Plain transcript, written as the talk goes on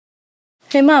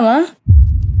Hey, Mama.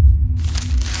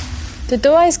 Did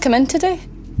Doe Eyes come in today?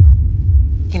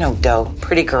 You know Doe,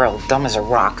 pretty girl, dumb as a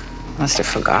rock. Must have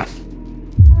forgot.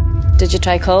 Did you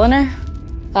try calling her?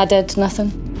 I did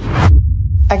nothing.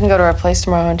 I can go to her place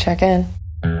tomorrow and check in.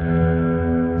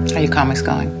 How are your comics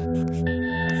going?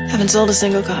 Haven't sold a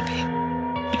single copy.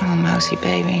 Oh, Mousy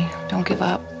baby, don't give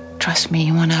up. Trust me,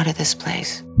 you want out of this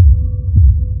place.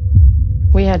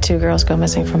 We had 2 girls go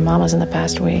missing from Mama's in the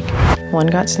past week. One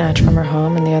got snatched from her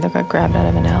home, and the other got grabbed out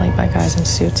of an alley by guys in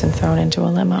suits and thrown into a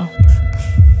limo.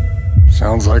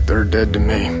 Sounds like they're dead to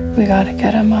me. We gotta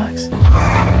get them, Mox.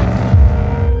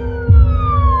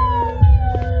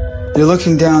 You're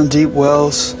looking down deep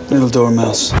wells, little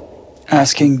dormouse,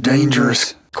 asking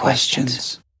dangerous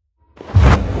questions.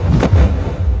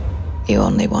 You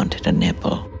only wanted a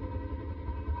nipple.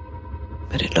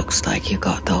 But it looks like you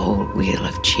got the whole wheel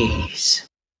of cheese.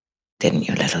 Didn't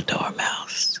you, little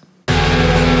dormouse?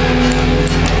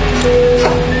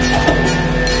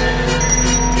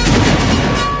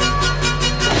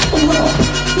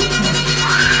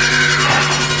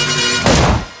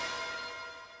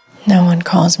 No one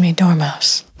calls me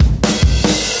Dormouse.